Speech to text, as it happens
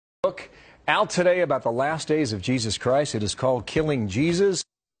book out today about the last days of Jesus Christ. It is called Killing Jesus.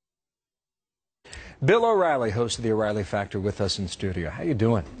 Bill O'Reilly, host of the O'Reilly Factor, with us in studio. How you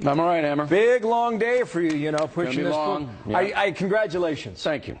doing? I'm all right, Hammer. Big, long day for you, you know, pushing this book. Yeah. Congratulations.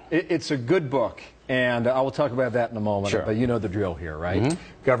 Thank you. It's a good book, and I will talk about that in a moment. Sure. But you know the drill here, right?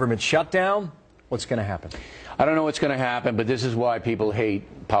 Mm-hmm. Government shutdown. What's going to happen? I don't know what's going to happen, but this is why people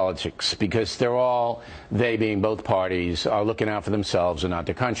hate politics, because they're all, they being both parties, are looking out for themselves and not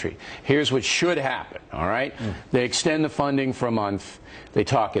the country. Here's what should happen, all right? They extend the funding for a month. They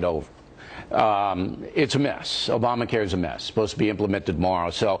talk it over. It's a mess. Obamacare is a mess. It's supposed to be implemented tomorrow.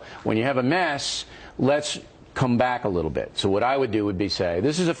 So when you have a mess, let's come back a little bit. So what I would do would be say,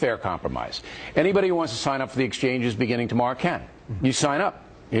 this is a fair compromise. Anybody who wants to sign up for the exchanges beginning tomorrow can. You sign up.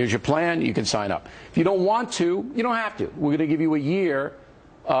 Here's your plan. You can sign up. If you don't want to, you don't have to. We're going to give you a year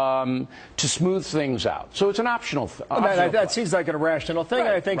to smooth things out. So it's an optional thing. That seems like a rational thing.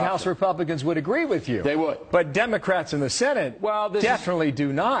 Right, I think House Republicans would agree with you. They would. But Democrats in the Senate definitely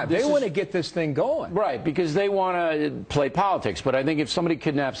do not. They want to get this thing going. Right, because they want to play politics. But I think if somebody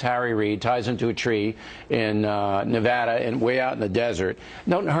kidnaps Harry Reid, ties him to a tree in Nevada and way out in the desert,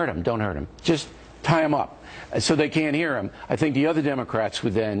 don't hurt him. Don't hurt him. Just tie him up so they can't hear him. I think the other Democrats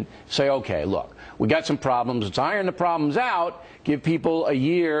would then say, okay, look, we got some problems. Let's iron the problems out, give people a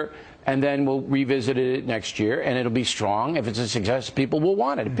year, and then we'll revisit it next year, and it'll be strong. If it's a success, people will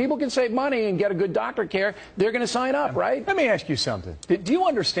want it. If people can save money and get a good doctor care, they're going to sign up, right? Let me ask you something. Do you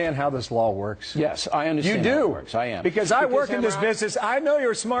understand how this law works? Yes, I understand how it works. I am. Because I work in this business. I know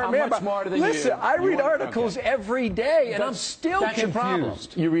you're a smart man. I'm much smarter than you. Listen, I read articles every day, and I'm still confused. That's your problem.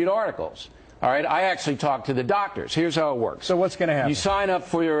 You read articles. All right, I actually talk to the doctors. Here's how it works. So what's going to happen? You sign up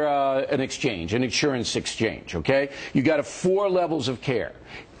for your, an exchange, an insurance exchange, okay? You got 4 levels of care,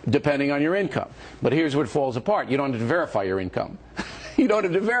 depending on your income. But here's what falls apart. You don't have to verify your income. You don't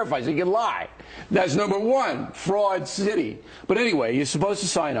have to verify, so you can lie. That's number 1, fraud city. But anyway, you're supposed to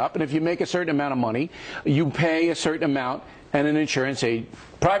sign up, and if you make a certain amount of money, you pay a certain amount, and a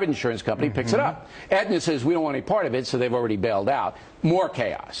private insurance company picks it up. Aetna says we don't want any part of it, so they've already bailed out. More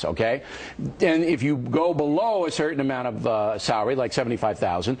chaos, okay? And if you go below a certain amount of salary, like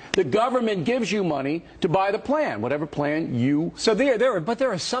 $75,000, the government gives you money to buy the plan, whatever plan you. So but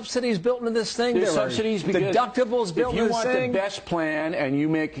there are subsidies built into this thing. There's subsidies because deductibles built into this thing. If you want the best plan and you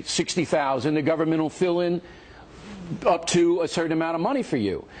make $60,000, the government will fill in up to a certain amount of money for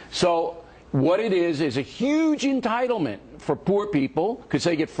you. So what it is a huge entitlement for poor people, because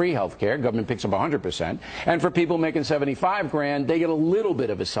they get free health care, government picks up 100%, and for people making $75,000, they get a little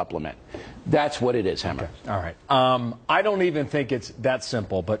bit of a supplement. That's what it is, Hammer. Okay. All right. I don't even think it's that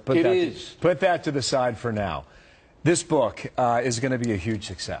simple, but put that to the side for now. This book is going to be a huge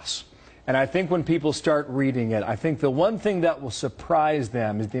success. And I think when people start reading it, I think the one thing that will surprise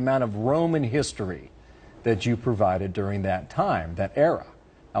them is the amount of Roman history that you provided during that time, that era.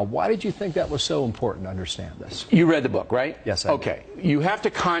 Now, why did you think that was so important to understand this? You read the book, right? Yes, I did. Okay. You have to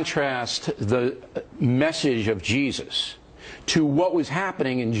contrast the message of Jesus to what was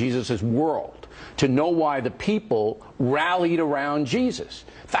happening in Jesus' world to know why the people rallied around Jesus.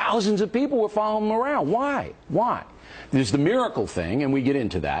 Thousands of people were following him around. Why? Why? There's the miracle thing, and we get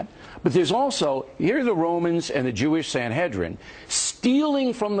into that. But there's also, here are the Romans and the Jewish Sanhedrin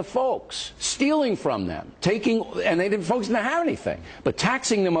stealing from the folks, stealing from them, and folks didn't have anything, but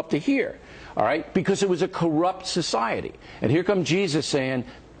taxing them up to here, all right, because it was a corrupt society. And here comes Jesus saying,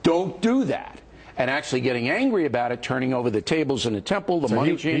 don't do that, and actually getting angry about it, turning over the tables in the temple, the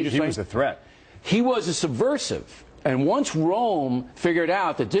money changers. He was a threat. He was a subversive. And once Rome figured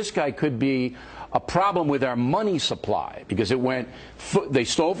out that this guy could be a problem with our money supply, because they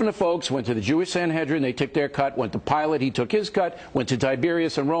stole from the folks, went to the Jewish Sanhedrin, they took their cut, went to Pilate, he took his cut, went to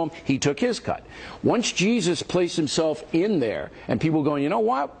Tiberius in Rome, he took his cut. Once Jesus placed himself in there, and people going, you know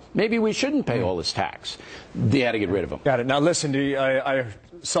what, maybe we shouldn't pay all this tax, they had to get rid of him. Got it. Now listen, I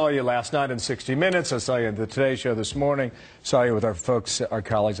saw you last night in 60 Minutes, I saw you at the Today Show this morning, saw you with our folks, our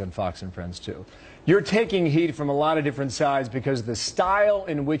colleagues on Fox and Friends too. You're taking heat from a lot of different sides because of the style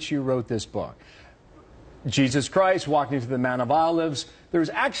in which you wrote this book. Jesus Christ walking to the Mount of Olives,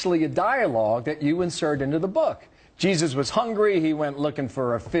 there's actually a dialogue that you insert into the book. Jesus was hungry, he went looking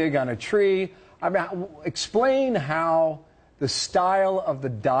for a fig on a tree. I mean, explain how the style of the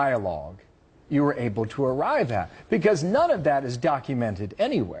dialogue you were able to arrive at, because none of that is documented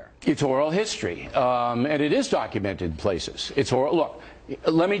anywhere. It's oral history, and it is documented in places. It's oral. Look,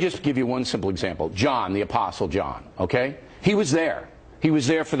 let me just give you one simple example. John, the Apostle John, okay? He was there. He was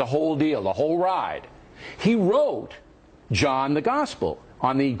there for the whole deal, the whole ride. He wrote John the Gospel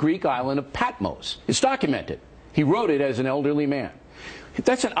on the Greek island of Patmos. It's documented. He wrote it as an elderly man.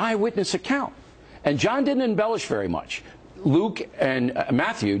 That's an eyewitness account. And John didn't embellish very much. Luke and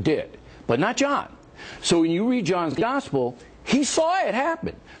Matthew did, but not John. So when you read John's gospel, he saw it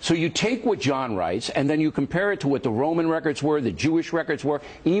happen. So you take what John writes, and then you compare it to what the Roman records were, the Jewish records were,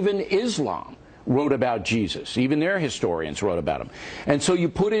 even Islam wrote about Jesus. Even their historians wrote about him. And so you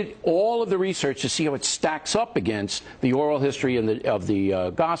put it, all of the research, to see how it stacks up against the oral history of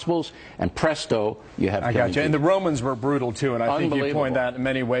the Gospels, and presto, you have I got you. And the Romans were brutal, too, and I think you point that in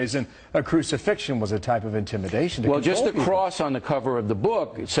many ways. And a crucifixion was a type of intimidation to Well, just the people. cross on the cover of the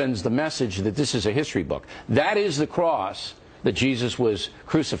book, it sends the message that this is a history book. That is the cross that Jesus was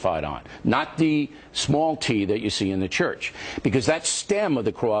crucified on, not the small t that you see in the church. Because that stem of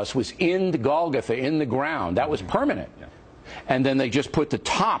the cross was in the Golgotha, in the ground. That was permanent. And then they just put the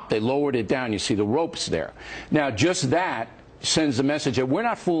top, they lowered it down. You see the ropes there. Now, just that sends the message that we're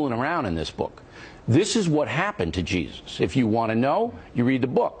not fooling around in this book. This is what happened to Jesus. If you want to know, you read the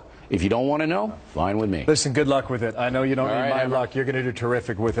book. If you don't want to know, fine with me. Listen, good luck with it. I know you don't need my Amber. luck. You're going to do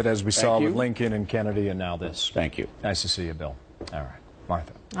terrific with it, as we saw with Lincoln and Kennedy and now this. Thank you. Nice to see you, Bill. All right.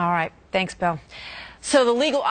 Martha. All right. Thanks, Bill. So the legal